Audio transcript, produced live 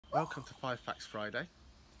Welcome to 5 Facts Friday.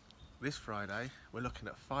 This Friday we're looking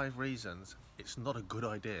at 5 reasons it's not a good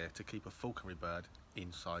idea to keep a falconry bird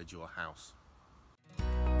inside your house.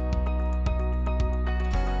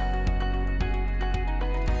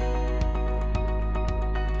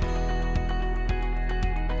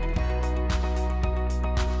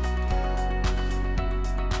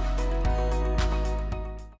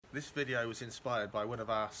 This video was inspired by one of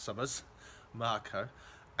our summers, Marco,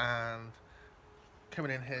 and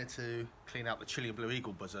coming in here to clean out the Chilean blue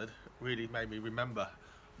eagle buzzard really made me remember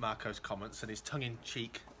Marco's comments and his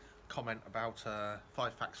tongue-in-cheek comment about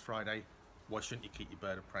 5 Facts Friday, why shouldn't you keep your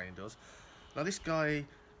bird of prey indoors. Now this guy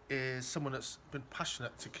is someone that's been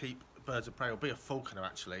passionate to keep birds of prey, or be a falconer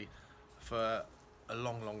actually, for a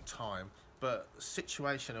long time, but his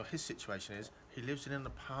situation is he lives in an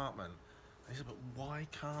apartment. And he said, but why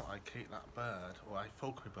can't I keep that bird, or a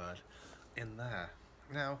falconry bird, in there?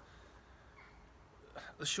 Now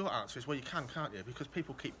the short answer is, well, you can, can't you? Because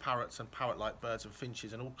people keep parrots and parrot-like birds and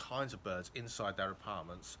finches and all kinds of birds inside their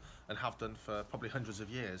apartments and have done for probably hundreds of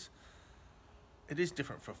years. It is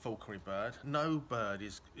different for a falconry bird. No bird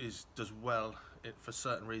does well for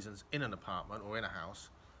certain reasons in an apartment or in a house.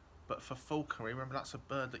 But for falconry, remember, that's a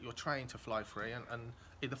bird that you're trained to fly free and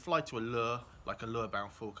either fly to a lure, like a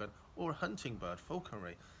lure-bound falcon, or a hunting bird,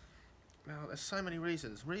 falconry. Now, there's so many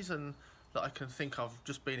reasons. Reason that I can think of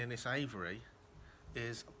just being in this aviary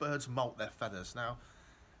is birds molt their feathers. Now,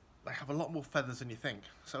 they have a lot more feathers than you think.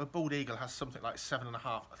 So a bald eagle has something like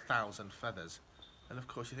 7,500 feathers. And of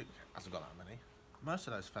course you think, hasn't got that many. Most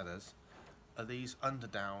of those feathers are these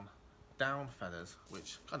down feathers,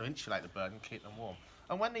 which kind of insulate the bird and keep them warm.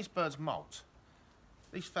 And when these birds molt,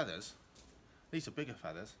 these feathers, these are bigger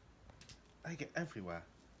feathers, they get everywhere.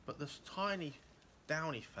 But the tiny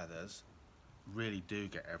downy feathers really do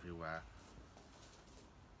get everywhere.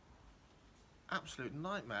 Absolute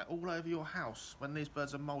nightmare all over your house when these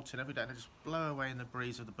birds are molting every day. They just blow away in the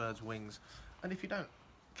breeze of the bird's wings. And if you don't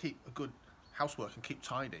keep a good housework and keep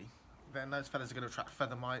tidy, then those feathers are going to attract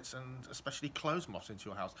feather mites and especially clothes moths into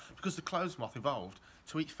your house, because the clothes moth evolved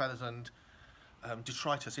to eat feathers and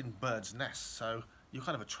detritus in birds' nests. So you're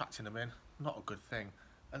kind of attracting them in. Not a good thing,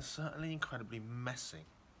 and certainly incredibly messy.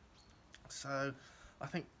 So I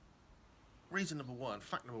think reason number one,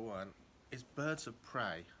 fact number one, is birds of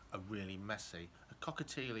prey are really messy. A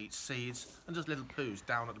cockatiel eats seeds and does little poos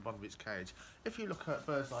down at the bottom of its cage. If you look at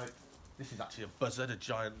birds like, this is actually a buzzard, a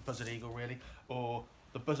giant buzzard eagle really, or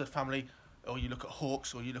the buzzard family, or you look at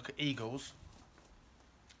hawks, or you look at eagles,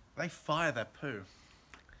 they fire their poo.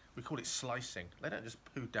 We call it slicing. They don't just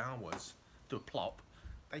poo downwards, do a plop.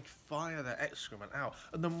 They fire their excrement out.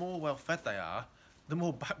 And the more well fed they are, the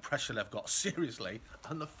more back pressure they've got, seriously,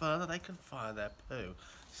 and the further they can fire their poo.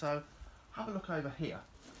 So have a look over here.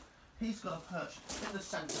 He's got a perch in the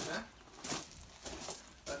centre there,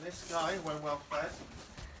 and this guy, when well fed,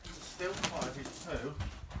 still fires his poo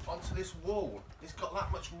onto this wall. He's got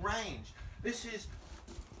that much range. This is,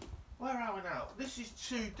 where are we now? This is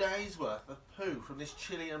 2 days worth of poo from this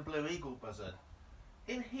Chilean blue eagle buzzard.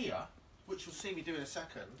 In here, which you'll see me do in a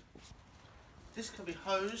second, this can be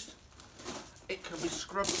hosed, it can be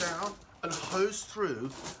scrubbed down and hosed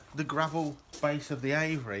through the gravel base of the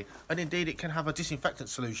aviary, and indeed it can have a disinfectant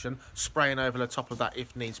solution spraying over the top of that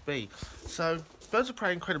if needs be. So birds of prey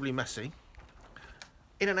are incredibly messy.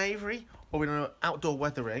 In an aviary or in an outdoor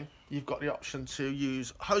weathering, you've got the option to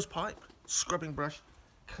use hose pipe, scrubbing brush,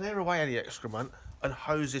 clear away any excrement and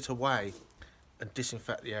hose it away and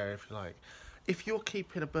disinfect the area if you like. If you're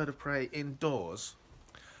keeping a bird of prey indoors,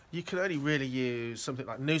 you can only really use something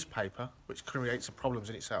like newspaper, which creates problems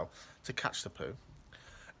in itself, to catch the poo.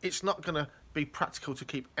 It's not going to be practical to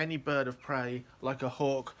keep any bird of prey like a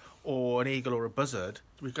hawk or an eagle or a buzzard,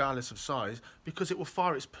 regardless of size, because it will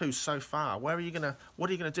fire its poo so far. What are you going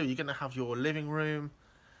to do? You're going to have your living room,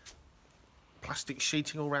 plastic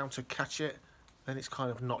sheeting all around to catch it, then it's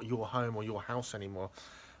kind of not your home or your house anymore.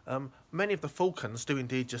 Many of the falcons do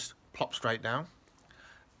indeed just plop straight down.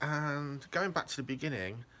 And going back to the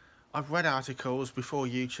beginning, I've read articles before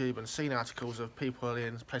YouTube and seen articles of people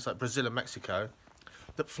in places like Brazil and Mexico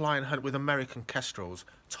that fly and hunt with American kestrels,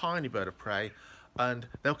 tiny bird of prey, and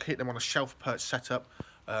they'll keep them on a shelf perch setup.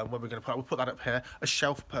 We'll put that up here, a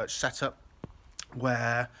shelf perch setup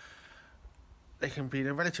where they can be in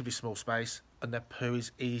a relatively small space and their poo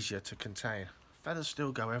is easier to contain. Feathers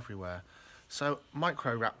still go everywhere. So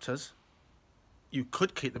microraptors, you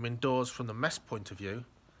could keep them indoors from the mess point of view,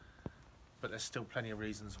 but there's still plenty of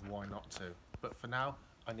reasons why not to. But for now,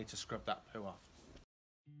 I need to scrub that poo off.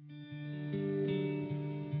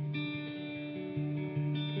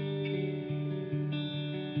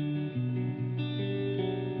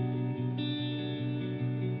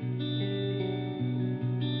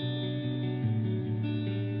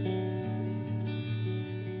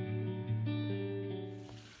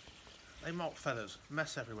 top feathers,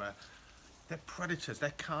 mess everywhere. They're predators,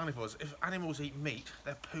 they're carnivores. If animals eat meat,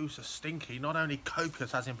 their poos are stinky, not only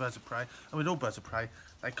copious as in birds of prey, and with all birds of prey,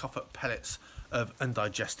 they cough up pellets of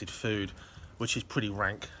undigested food, which is pretty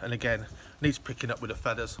rank, and again, needs picking up with the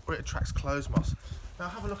feathers, or it attracts clothes moths. Now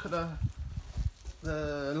have a look at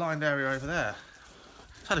the lined area over there.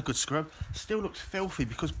 It's had a good scrub. Still looks filthy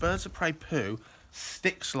because birds of prey poo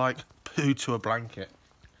sticks like poo to a blanket.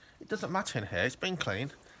 It doesn't matter in here, it's been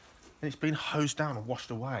cleaned, and it's been hosed down and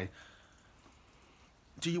washed away.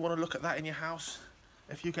 Do you want to look at that in your house?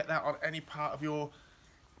 If you get that on any part of your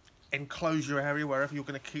enclosure area, wherever you're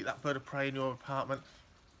going to keep that bird of prey in your apartment,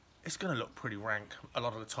 it's going to look pretty rank a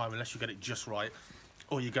lot of the time, unless you get it just right,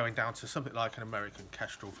 or you're going down to something like an American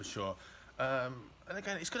kestrel for sure. And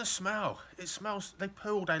again, it's going to smell. It smells. They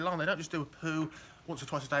poo all day long. They don't just do a poo once or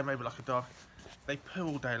twice a day, maybe like a dog. They poo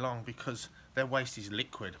all day long because their waste is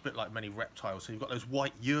liquid, a bit like many reptiles. So you've got those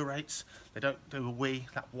white urates. They don't do a wee.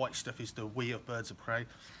 That white stuff is the wee of birds of prey,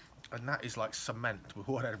 and that is like cement with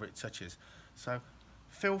whatever it touches. So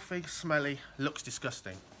filthy, smelly, looks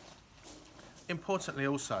disgusting. Importantly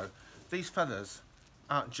also, these feathers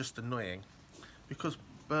aren't just annoying, because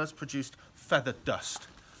birds produce feather dust,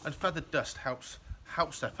 and feather dust helps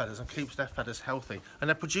their feathers and keeps their feathers healthy, and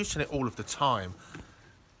they're producing it all of the time.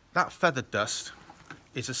 That feather dust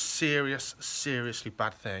is a seriously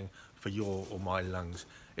bad thing for your or my lungs.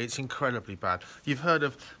 It's incredibly bad. You've heard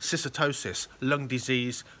of cysticercosis, lung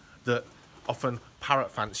disease that often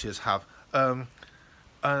parrot fanciers have. And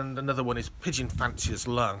another one is pigeon fancier's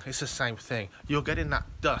lung. It's the same thing. You're getting that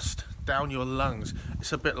dust down your lungs.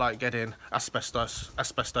 It's a bit like getting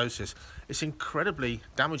asbestosis. It's incredibly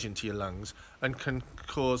damaging to your lungs and can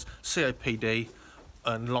cause COPD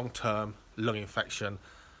and long-term lung infection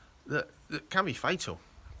that can be fatal.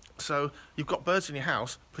 So you've got birds in your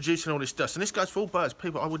house producing all this dust, and this goes for all birds.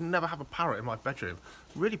 People, I would never have a parrot in my bedroom.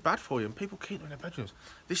 Really bad for you, and people keep them in their bedrooms.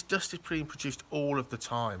 This dust is being produced all of the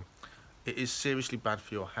time. It is seriously bad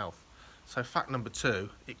for your health. So fact number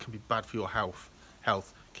 2, it can be bad for your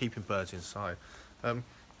health, keeping birds inside.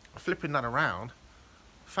 Flipping that around,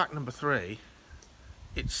 fact number 3,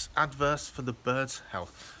 it's adverse for the bird's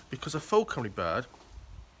health, because a falconry bird,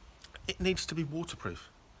 it needs to be waterproof.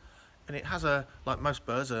 And it has like most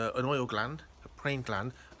birds, an oil gland, a preen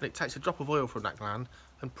gland, and it takes a drop of oil from that gland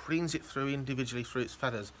and preens it through individually through its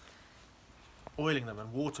feathers, oiling them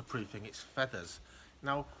and waterproofing its feathers.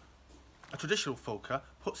 Now, a traditional falconer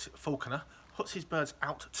puts his birds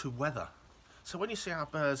out to weather. So when you see our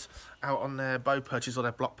birds out on their bow perches or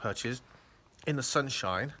their block perches in the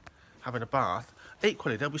sunshine, having a bath,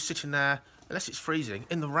 equally they'll be sitting there, unless it's freezing,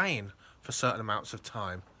 in the rain for certain amounts of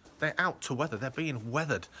time. They're out to weather, they're being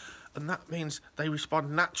weathered. And that means they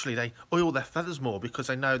respond naturally. They oil their feathers more because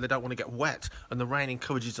they know they don't want to get wet, and the rain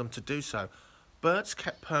encourages them to do so. Birds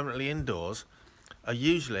kept permanently indoors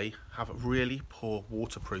usually have really poor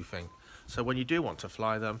waterproofing. So when you do want to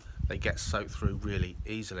fly them, they get soaked through really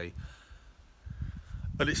easily.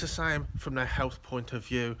 But it's the same from their health point of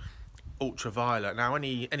view. Ultraviolet. Now,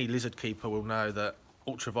 any lizard keeper will know that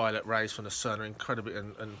ultraviolet rays from the sun are incredibly,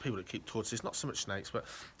 and people that keep tortoises, not so much snakes, but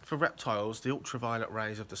for reptiles, the ultraviolet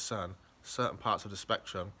rays of the sun, certain parts of the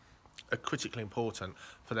spectrum, are critically important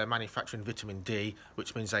for their manufacturing vitamin D,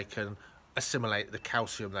 which means they can assimilate the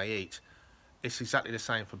calcium they eat. It's exactly the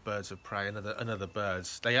same for birds of prey and other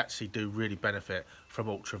birds. They actually do really benefit from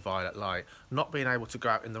ultraviolet light. Not being able to go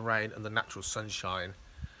out in the rain and the natural sunshine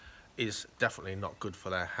is definitely not good for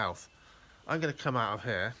their health. I'm going to come out of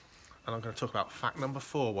here and I'm going to talk about fact number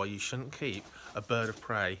 4, why you shouldn't keep a bird of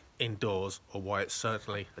prey indoors, or why it's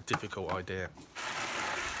certainly a difficult idea.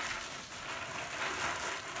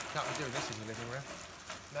 Can't be doing this in your living room.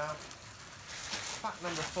 Now, fact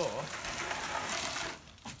number 4,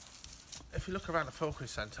 if you look around the Falconry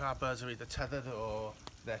Centre, our birds are either tethered or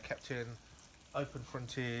they're kept in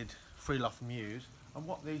open-fronted, free-loft mews, and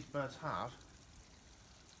what these birds have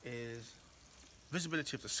is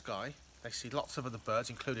visibility of the sky. They see lots of other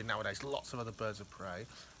birds, including nowadays lots of other birds of prey.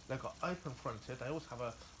 They've got open-fronted. They also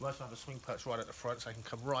have a swing perch right at the front, so they can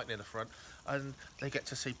come right near the front, and they get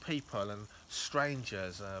to see people and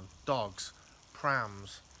strangers, dogs,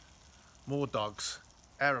 prams, more dogs,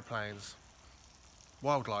 aeroplanes,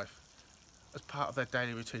 wildlife, as part of their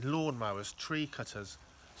daily routine. Lawnmowers, tree cutters,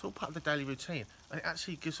 it's all part of their daily routine, and it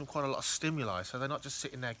actually gives them quite a lot of stimuli, so they're not just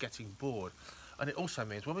sitting there getting bored. And it also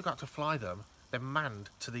means when we go out to fly them, they're manned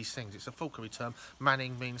to these things. It's a falconry term.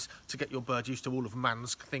 Manning means to get your bird used to all of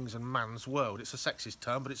man's things and man's world. It's a sexist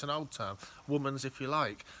term, but it's an old term. Woman's, if you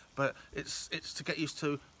like. But it's to get used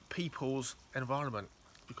to people's environment,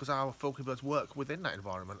 because our falconry birds work within that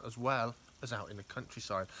environment as well as out in the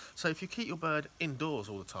countryside. So if you keep your bird indoors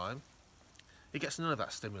all the time, it gets none of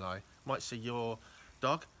that stimuli. It might see your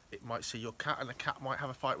dog, it might see your cat, and the cat might have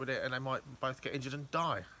a fight with it, and they might both get injured and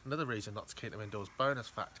die. Another reason not to keep them indoors, bonus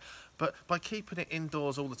fact. But by keeping it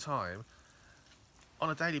indoors all the time, on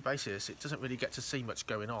a daily basis, it doesn't really get to see much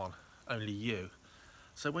going on, only you.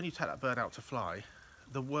 So when you take that bird out to fly,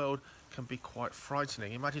 the world can be quite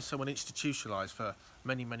frightening. Imagine someone institutionalised for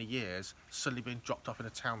many, many years, suddenly being dropped off in a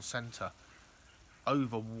town centre.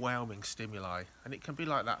 Overwhelming stimuli, and it can be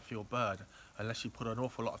like that for your bird unless you put an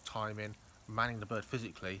awful lot of time in manning the bird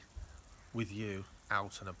physically with you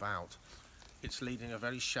out and about. It's leading a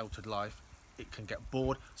very sheltered life. It can get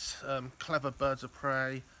bored. Clever birds of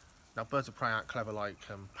prey, now birds of prey aren't clever like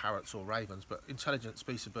parrots or ravens, but intelligent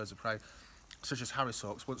species of birds of prey such as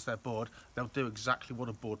harrisawks, once they're bored, they'll do exactly what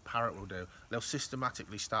a bored parrot will do. They'll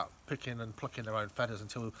systematically start picking and plucking their own feathers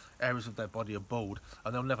until areas of their body are bald,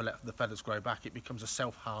 and they'll never let the feathers grow back. It becomes a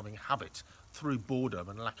self-harming habit through boredom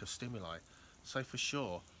and lack of stimuli. So for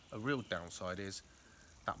sure, a real downside is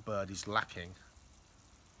that bird is lacking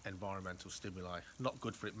environmental stimuli. Not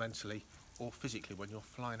good for it mentally or physically when you're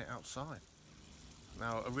flying it outside.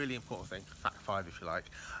 Now, a really important thing, fact 5 if you like,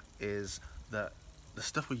 is that the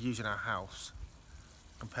stuff we use in our house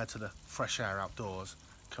compared to the fresh air outdoors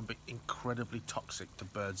can be incredibly toxic to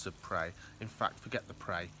birds of prey. In fact, forget the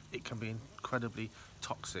prey, it can be incredibly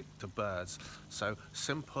toxic to birds. So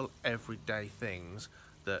simple everyday things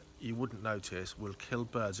that you wouldn't notice will kill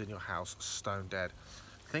birds in your house stone dead.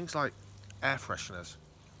 Things like air fresheners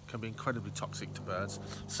can be incredibly toxic to birds,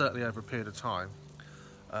 certainly over a period of time.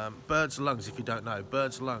 Birds' lungs, if you don't know,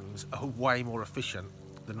 birds' lungs are way more efficient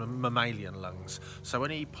than mammalian lungs. So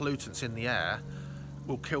any pollutants in the air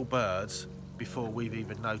will kill birds before we've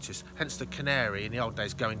even noticed. Hence the canary in the old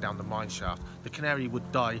days going down the mine shaft. The canary would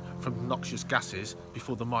die from noxious gases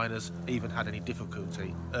before the miners even had any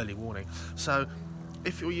difficulty, early warning. So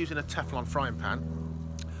if you're using a Teflon frying pan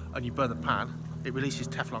and you burn the pan, it releases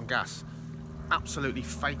Teflon gas. Absolutely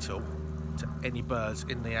fatal to any birds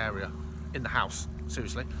in the area, in the house,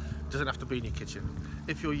 seriously. Doesn't have to be in your kitchen.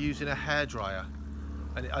 If you're using a hairdryer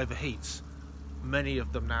and it overheats, many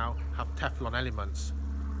of them now have Teflon elements,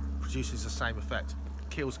 produces the same effect,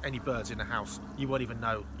 kills any birds in the house. You won't even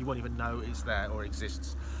know it's there or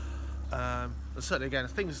exists. And certainly again,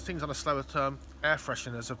 things on a slower term, air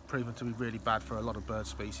fresheners have proven to be really bad for a lot of bird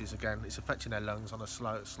species. Again, it's affecting their lungs on a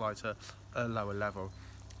slighter, lower level.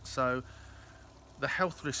 So the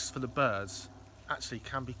health risks for the birds actually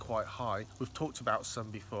can be quite high. We've talked about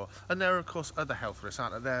some before, and there are of course other health risks,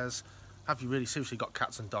 aren't there? There's, have you really seriously got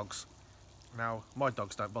cats and dogs? Now, my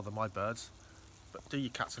dogs don't bother my birds, but do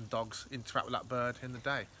your cats and dogs interact with that bird in the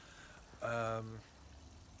day?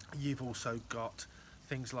 You've also got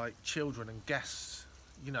things like children and guests.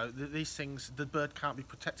 You know, these things, the bird can't be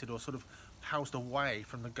protected or sort of housed away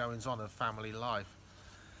from the goings-on of family life.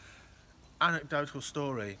 Anecdotal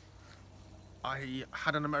story. I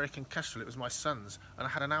had an American kestrel, it was my son's, and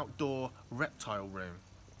I had an outdoor reptile room.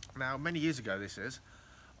 Now, many years ago this is,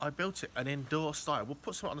 I built it an indoor style. We'll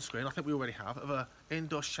put some on the screen, I think we already have, of an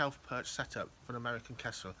indoor shelf perch setup for an American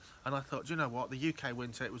kestrel. And I thought, do you know what, the UK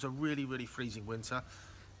winter, it was a really, really freezing winter,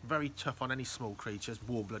 very tough on any small creatures,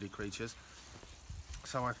 warm-blooded creatures.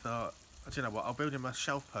 So I thought, do you know what, I'll build him a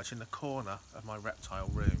shelf perch in the corner of my reptile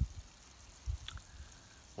room.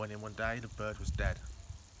 Went in one day, the bird was dead.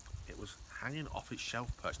 It was hanging off its shelf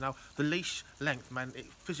perch. Now, the leash length meant it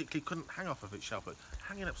physically couldn't hang off of its shelf perch.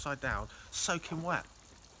 Hanging upside down, soaking wet.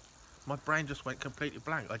 My brain just went completely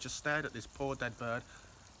blank. I just stared at this poor dead bird,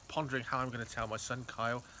 pondering how I'm going to tell my son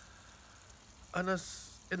Kyle. And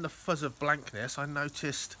as in the fuzz of blankness, I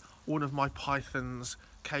noticed one of my python's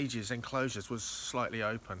cages, enclosures, was slightly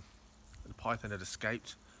open. The python had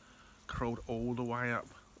escaped, crawled all the way up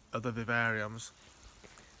other vivariums,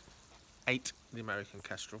 ate the American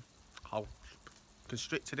kestrel whole,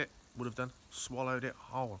 constricted it, would have done, swallowed it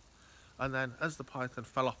whole. And then as the python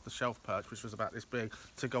fell off the shelf perch, which was about this big,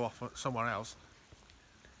 to go off somewhere else,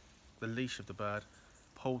 the leash of the bird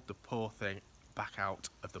pulled the poor thing back out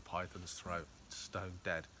of the python's throat, stone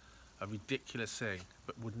dead. A ridiculous thing,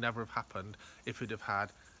 but would never have happened if it had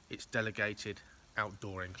had its delegated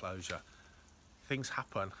outdoor enclosure. Things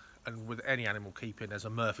happen, and with any animal keeping, there's a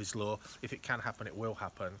Murphy's Law. If it can happen, it will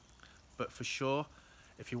happen. But for sure,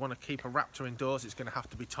 if you want to keep a raptor indoors, it's going to have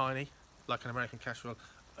to be tiny, like an American kestrel.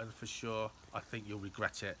 And for sure, I think you'll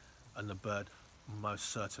regret it, and the bird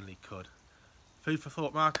most certainly could. Food for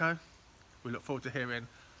thought, Marco. We look forward to hearing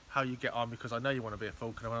how you get on, because I know you want to be a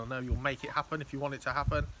falconer, and I know you'll make it happen if you want it to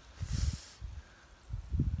happen.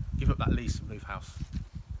 Give up that lease and move house.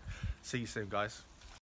 See you soon, guys.